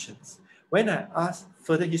eczema patients. When I ask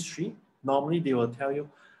further history, normally they will tell you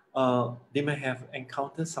they may have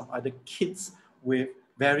encountered some other kids with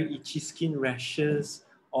very itchy skin rashes,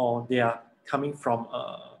 or they are coming from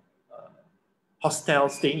hostel,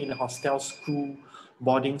 staying in a hostel school,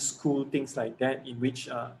 boarding school, things like that, in which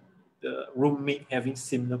the roommate having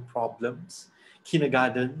similar problems.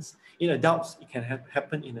 Kindergartens. In adults, it can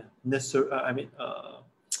happen in a nursery.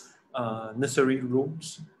 Nursery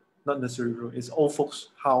rooms, not nursery room. It's old folks'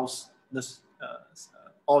 house.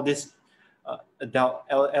 All these adult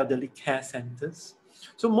elderly care centers.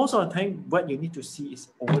 So most of the time, what you need to see is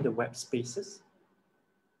over the web spaces.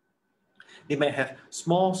 They may have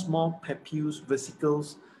small papules,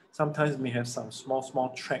 vesicles. Sometimes may have some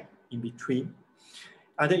small tract in between.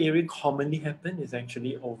 Other area commonly happen is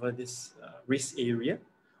actually over this wrist area,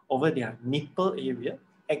 over their nipple area,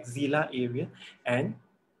 axilla area, and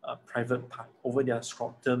private part, over their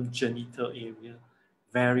scrotum, genital area.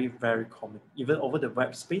 Very, very common, even over the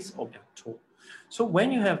web space of their toe. So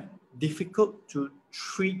when you have difficult to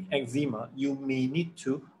treat eczema, you may need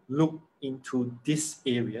to look into this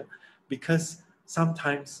area, because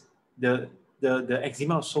sometimes the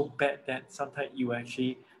eczema is so bad that sometimes you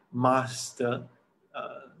actually mask the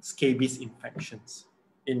scabies infections.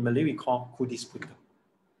 In Malay, we call kudis putum.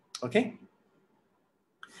 Okay?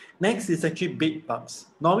 Next is actually bed bugs.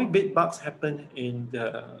 Normally, bed bugs happen in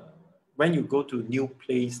when you go to new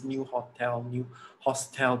place, new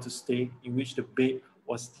hostel to stay, in which the bed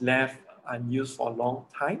was left unused for a long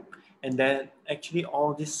time. And then actually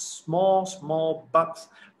all these small bugs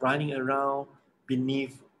running around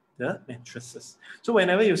beneath the mattresses. So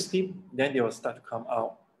whenever you sleep, then they will start to come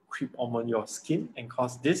out, creep on your skin, and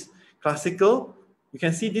cause this classical, you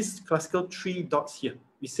can see these classical 3 dots here.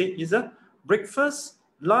 We say is a breakfast,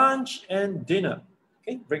 lunch, and dinner.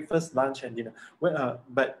 Okay, breakfast, lunch, and dinner. Well,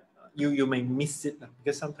 but you may miss it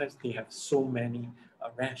because sometimes they have so many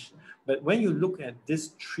rash. But when you look at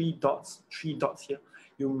these 3 dots here,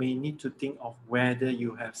 you may need to think of whether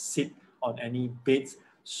you have sit on any bed,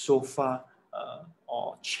 sofa,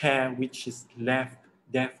 or chair which is left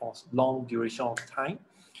there for long duration of time.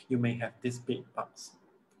 You may have these bed bugs.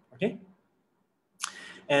 Okay.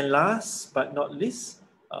 And last but not least,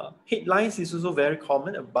 head lice is also very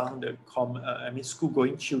common among the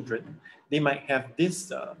school-going children. They might have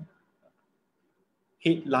this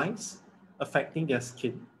head lice affecting their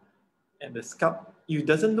skin and the scalp. If it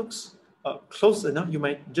doesn't look close enough, you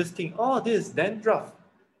might just think, oh, this is dandruff.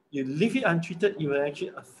 You leave it untreated, it will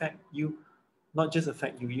actually affect you. Not just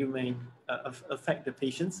affect you, you may affect the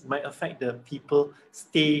patients, might affect the people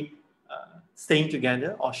staying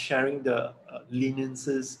together or sharing the linens,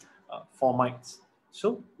 formites.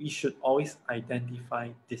 So we should always identify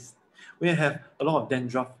this. We have a lot of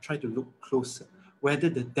dandruff, try to look closer, whether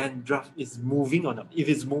the dandruff is moving or not. If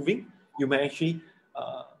it's moving, you may actually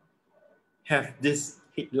have this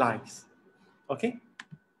head lice. Okay?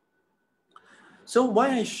 So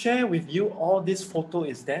why I share with you all this photo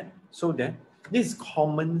is that, so that this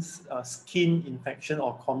common skin infection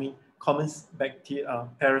or common bacteria,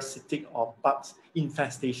 parasitic or bugs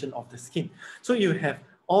infestation of the skin. So you have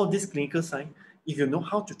all these clinical signs. If you know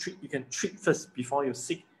how to treat, you can treat first before you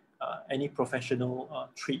seek any professional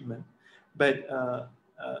treatment. But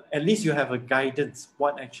at least you have a guidance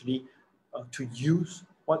what actually to use,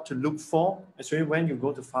 what to look for. Especially when you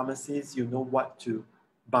go to pharmacies, you know what to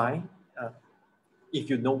buy. If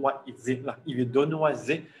you know what is it, if you don't know what is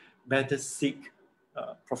it, better seek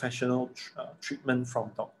professional treatment from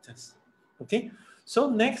doctors. Okay, so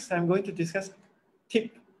next I'm going to discuss the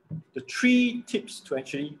 3 tips to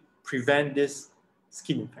actually prevent these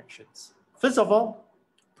skin infections. First of all,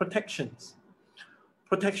 protections.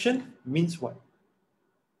 Protection means what?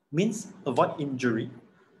 Means avoid injury,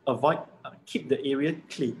 avoid, keep the area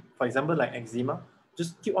clean. For example, like eczema,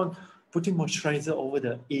 just keep on putting moisturizer over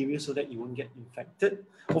the area so that you won't get infected.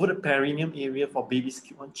 Over the perineum area for babies,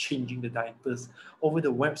 keep on changing the diapers. Over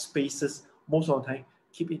the web spaces, most of the time,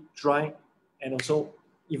 keep it dry. And also,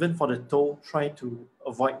 even for the toe, try to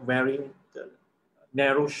avoid wearing the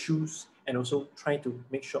narrow shoes, and also try to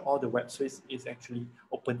make sure all the web space is actually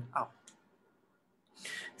opened up.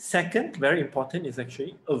 Second, very important, is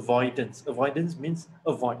actually avoidance. Avoidance means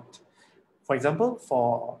avoid. For example,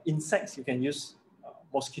 for insects, you can use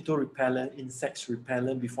mosquito repellent, insects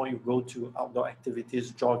repellent before you go to outdoor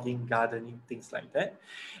activities, jogging, gardening, things like that.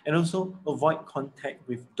 And also avoid contact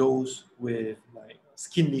with those with like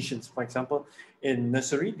skin lesions. For example, in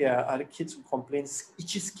nursery, there are other kids who complain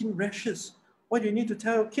itchy skin rashes. What do you need to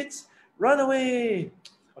tell your kids? Run away,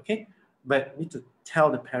 okay? But you need to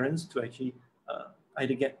tell the parents to actually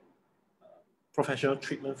either get professional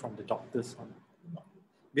treatment from the doctors or not.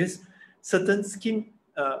 Because certain skin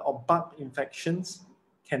or bug infections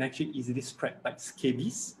can actually easily spread, like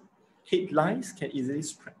scabies, head lice can easily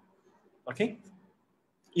spread, okay?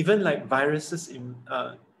 Even like viruses in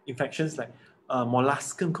infections like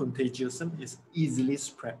molluscum contagiosum is easily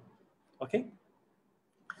spread, okay?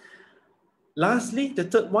 Lastly, the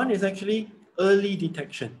third one is actually early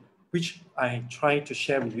detection, which I tried to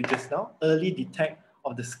share with you just now. Early detect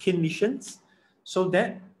of the skin lesions so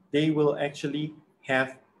that they will actually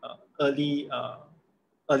have early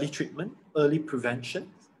treatment, early prevention.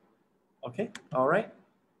 Okay, all right.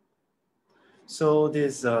 So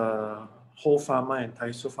this Whole Pharma and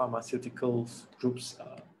Taiso Pharmaceuticals groups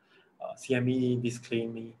CME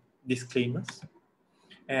disclaimers.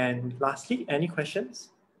 And lastly, any questions?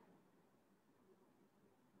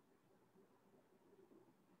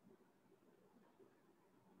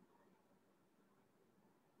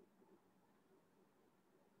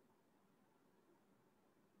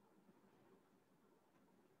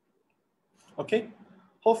 Okay,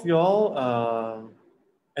 hope you all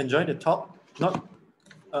enjoy the talk.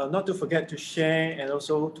 Not to forget to share and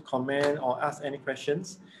also to comment or ask any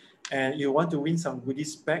questions. And you want to win some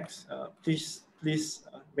goodies bags, please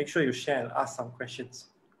make sure you share and ask some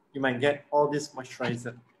questions. You might get all this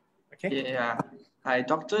moisturizer. Okay. Yeah. Hi,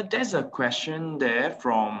 doctor. There's a question there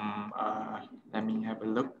from, let me have a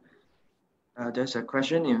look. There's a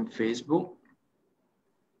question in Facebook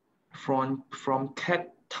from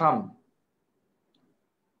Cat Tam.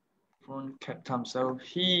 From Cat Tam. So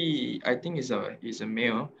I think he's a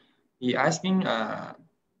male. He asking,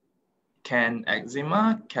 can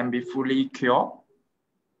eczema can be fully cured?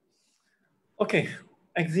 Okay,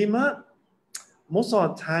 eczema, most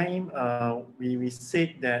of the time we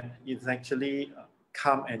said that it's actually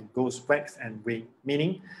come and goes, wax and wane.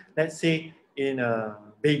 Meaning, let's say in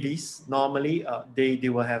babies, normally they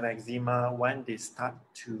will have eczema when they start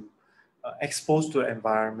to expose to the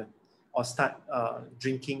environment or start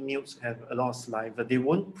drinking milk, have a lot of saliva. They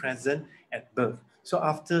won't present at birth. So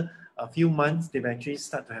after a few months, they actually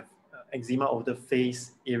start to have eczema over the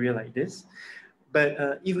face area like this.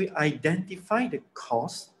 But if we identify the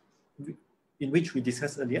cause, in which we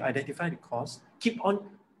discussed earlier, identify the cause, keep on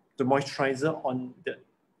the moisturizer on the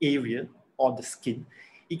area or the skin,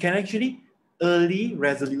 it can actually early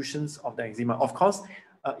resolutions of the eczema. Of course,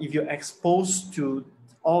 if you're exposed to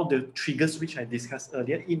all the triggers which I discussed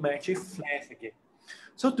earlier, it might actually flare again.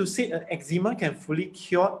 So to say eczema can fully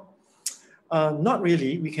cure, not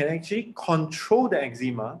really. We can actually control the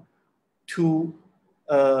eczema to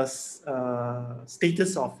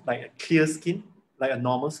status of like a clear skin, like a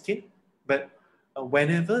normal skin. But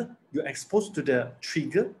whenever you're exposed to the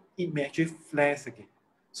trigger, it may actually flare again.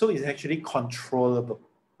 So it's actually controllable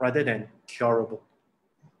rather than curable.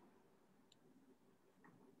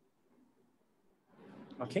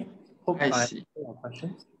 Okay, hope I see. Your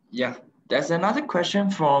questions. Yeah, there's another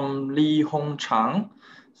question from Lee Hong Chang.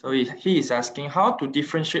 So he is asking how to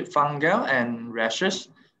differentiate fungal and rashes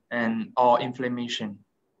or inflammation.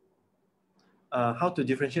 how to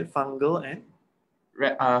differentiate fungal and?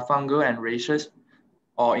 Fungal and rashes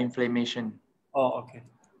or inflammation. Oh, okay.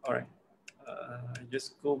 All right. I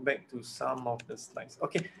just go back to some of the slides.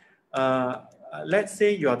 Okay. Let's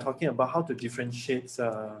say you are talking about how to differentiate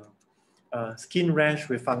skin rash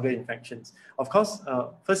with fungal infections. Of course,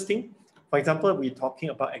 first thing, for example, we're talking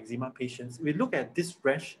about eczema patients. We look at this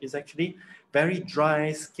rash is actually very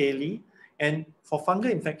dry, scaly. And for fungal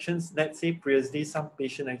infections, let's say previously some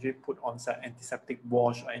patient actually put on some antiseptic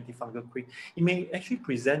wash or antifungal cream. It may actually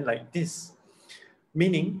present like this,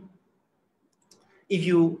 meaning if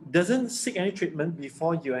you doesn't seek any treatment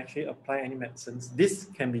before you actually apply any medicines, this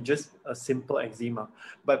can be just a simple eczema.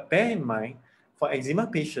 But bear in mind, for eczema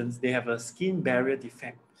patients, they have a skin barrier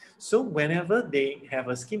defect. So whenever they have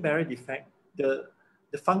a skin barrier defect, the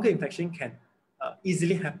fungal infection can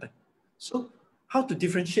easily happen. So how to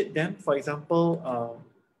differentiate them? For example,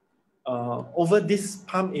 over this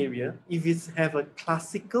palm area, if it's have a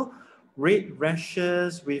classical red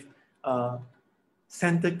rashes with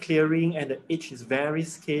center clearing and the edge is very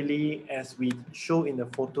scaly as we show in the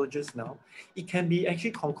photo just now, it can be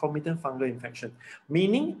actually concomitant fungal infection,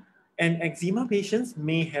 meaning an eczema patient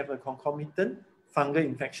may have a concomitant fungal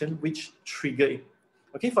infection which trigger it.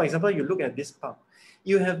 Okay, for example, you look at this palm.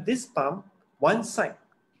 You have this palm, one side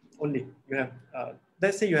only. You have,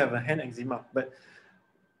 let's say you have a hand eczema, but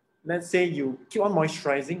let's say you keep on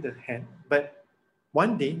moisturizing the hand, but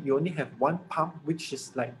one day you only have one palm which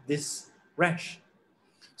is like this rash.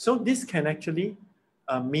 So this can actually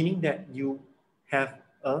meaning that you have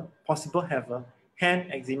a possible have a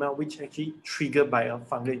hand eczema which actually triggered by a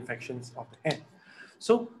fungal infections of the hand.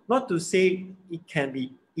 So not to say it can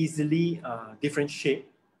be easily differentiated,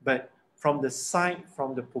 but from the side,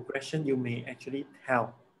 from the progression, you may actually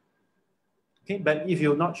tell. Okay, but if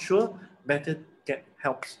you're not sure, better get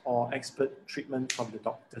help or expert treatment from the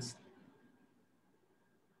doctors.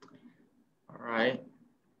 All right.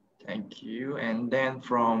 Thank you. And then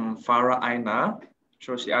from Farah Aina,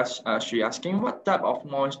 so she asking what type of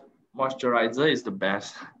moisturizer is the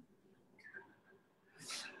best?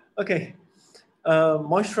 Okay,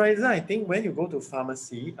 moisturizer, I think when you go to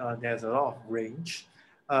pharmacy, there's a lot of range.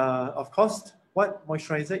 Of course, what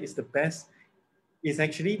moisturizer is the best is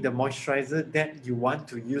actually the moisturizer that you want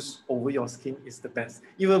to use over your skin is the best.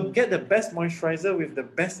 You will get the best moisturizer with the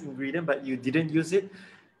best ingredient, but you didn't use it.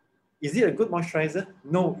 Is it a good moisturizer?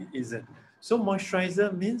 No, it isn't. So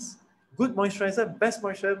moisturizer means good moisturizer, best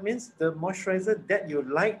moisturizer means the moisturizer that you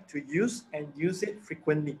like to use and use it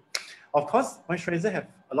frequently. Of course, moisturizer have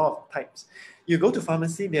a lot of types. You go to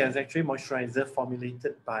pharmacy, there's actually moisturizer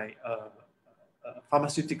formulated by a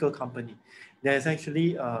pharmaceutical company. There's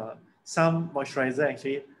actually some moisturizer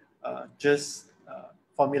actually just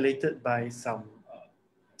formulated by some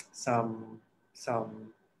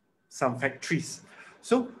factories.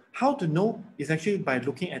 So how to know is actually by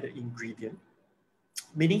looking at the ingredient,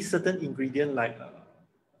 meaning certain ingredient like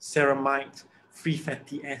ceramide, free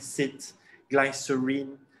fatty acids,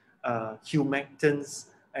 glycerin, humectants,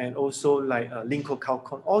 and also like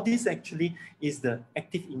lincocalcone. All these actually is the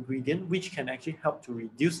active ingredient which can actually help to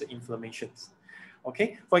reduce the inflammations.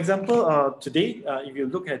 Okay, for example, today, if you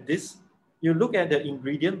look at this, you look at the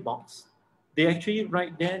ingredient box, they actually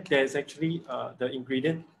right there, there's actually the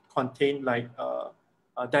ingredient contain like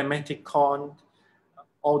dimeticon,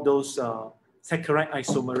 all those saccharide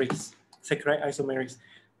isomerase.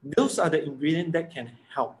 Those are the ingredients that can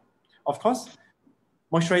help. Of course,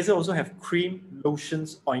 moisturizer also have cream,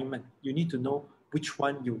 lotions, ointment. You need to know which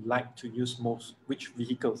one you like to use most, which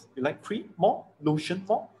vehicles. You like cream more, lotion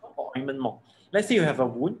more, or ointment more. Let's say you have a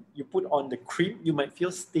wound, you put on the cream, you might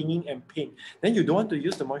feel stinging and pain. Then you don't want to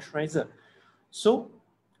use the moisturizer. So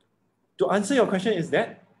to answer your question is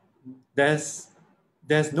that there's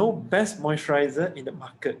no best moisturizer in the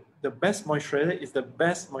market. The best moisturizer is the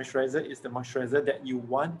moisturizer that you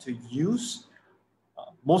want to use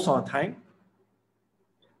most of the time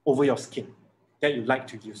over your skin, that you like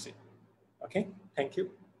to use it. Okay, thank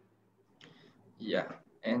you. Yeah,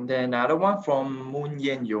 and then another one from Moon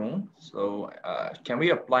Yen Yong. So can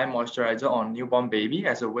we apply moisturizer on newborn baby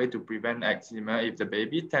as a way to prevent eczema if the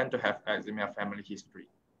baby tend to have eczema family history?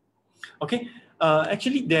 Okay,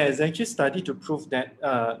 actually there's actually study to prove that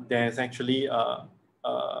there's actually,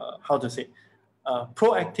 how to say,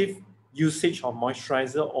 proactive usage of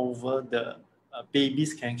moisturizer over the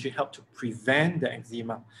babies can actually help to prevent the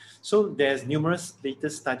eczema. So there's numerous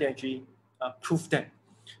latest study actually prove that.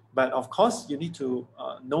 But of course, you need to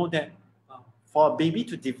know that for a baby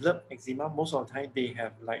to develop eczema, most of the time they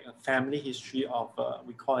have like a family history of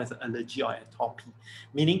we call it as allergy or atopy,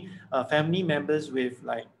 meaning family members with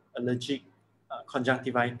like allergic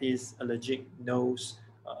conjunctivitis, allergic nose,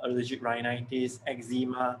 allergic rhinitis,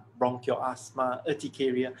 eczema, bronchial asthma,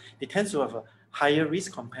 urticaria. They tend to have a higher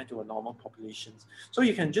risk compared to a normal population. So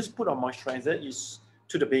you can just put on moisturizer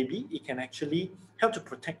to the baby. It can actually help to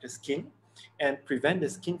protect the skin and prevent the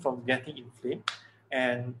skin from getting inflamed.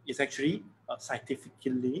 And it's actually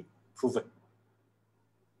scientifically proven.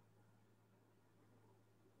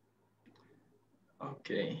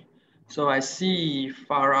 Okay, so I see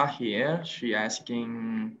Farah here. She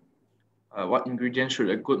asking what ingredients should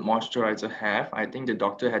a good moisturizer have? I think the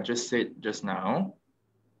doctor had just said just now,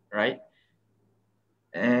 right?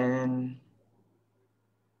 And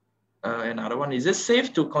another one, is it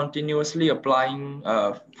safe to continuously applying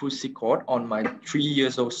Fusicord on my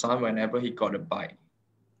 3-year-old son whenever he got a bite?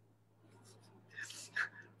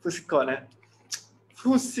 Fusicord,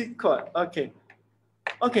 Fusicord, okay.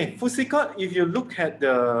 Okay, Fusicord, if you look at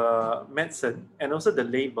the medicine and also the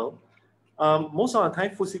label, most of the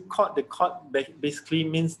time Fusicord, the cord basically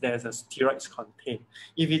means there's a steroids contained.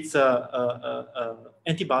 If it's a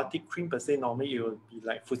antibiotic cream per se, normally it will be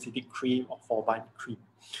like fusidic cream or Forban cream.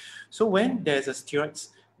 So when there's a steroids,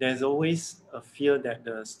 there's always a fear that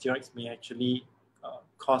the steroids may actually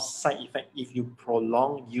cause side effect if you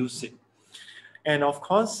prolong use it. And of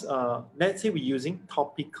course, let's say we're using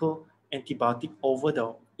topical antibiotic over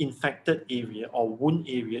the infected area or wound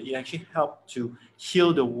area, it actually helps to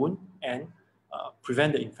heal the wound and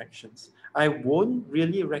prevent the infections. I won't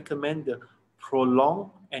really recommend the prolonged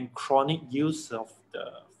and chronic use of the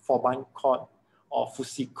Forban cord or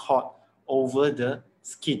Fusicord over the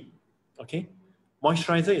skin. Okay,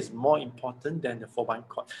 moisturizer is more important than the Forban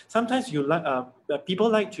cord. Sometimes you like people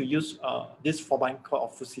like to use this Forban cord or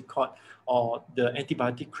Fusicord or the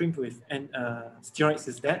antibiotic cream with steroids.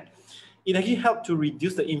 Is that it actually helped to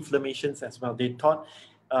reduce the inflammations as well. They thought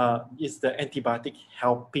is the antibiotic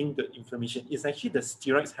helping the inflammation? It's actually the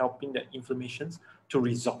steroids helping the inflammations to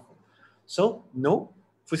resolve. So no,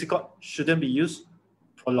 Fusicord shouldn't be used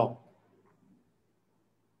prolonged.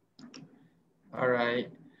 All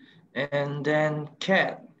right. And then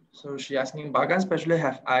Kat, so she asking, Bagan specially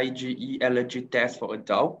have IgE allergy test for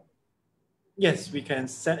adult? Yes, we can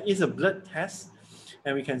send, it's a blood test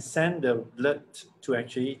and we can send the blood to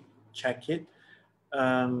actually check it.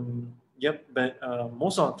 Yep, but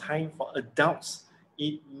most of the time for adults,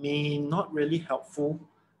 it may not really helpful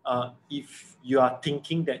if you are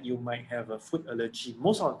thinking that you might have a food allergy.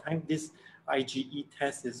 Most of the time, this IgE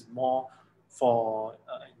test is more for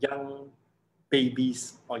young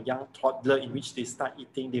babies or young toddler in which they start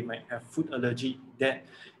eating, they might have food allergy. That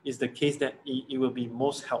is the case that it will be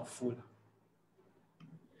most helpful.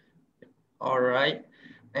 All right,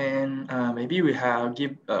 and maybe we have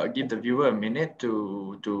give the viewer a minute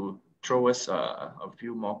to throw us a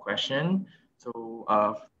few more questions. So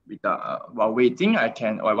while waiting,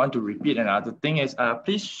 I want to repeat another thing is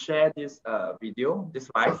please share this video, this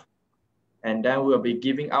live, and then we'll be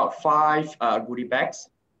giving out 5 goodie bags,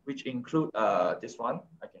 which include this one.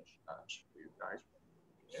 I can show you guys.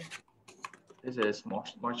 This is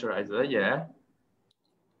moisturizer, yeah.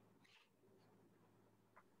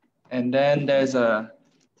 And then there's a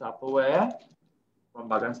Tupperware from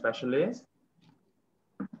Bagan Specialist.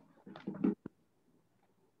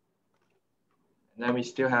 And then we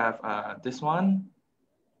still have this one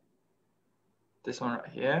right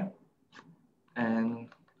here, and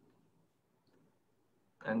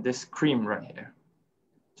this cream right here.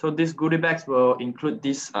 So these goodie bags will include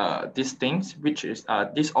these things, which is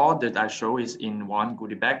this all that I show is in one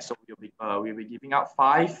goodie bag. So we'll be giving out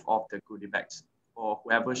 5 of the goodie bags for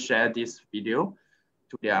whoever shared this video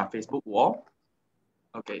to their Facebook wall.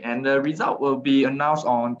 Okay, and the result will be announced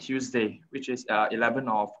on Tuesday, which is 11th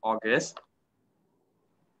of August.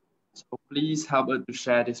 So please help us to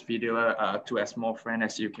share this video to as more friends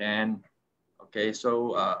as you can. Okay,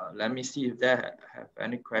 so let me see if they have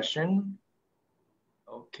any question.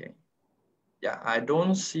 Okay, yeah, I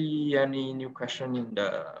don't see any new question in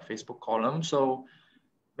the Facebook column. So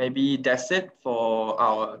maybe that's it for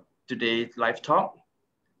our today's live talk.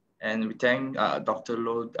 And we thank Dr.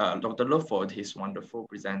 Lo for his wonderful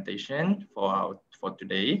presentation for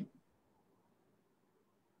today.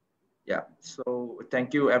 Yeah, so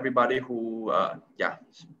thank you everybody who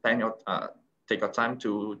take your time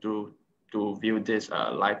to view this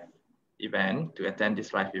live event, to attend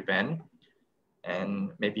this live event.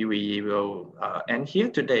 And maybe we will end here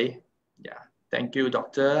today. Yeah, thank you,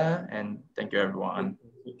 doctor, and thank you, everyone.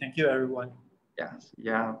 Thank you, everyone. Yeah,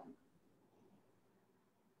 yeah.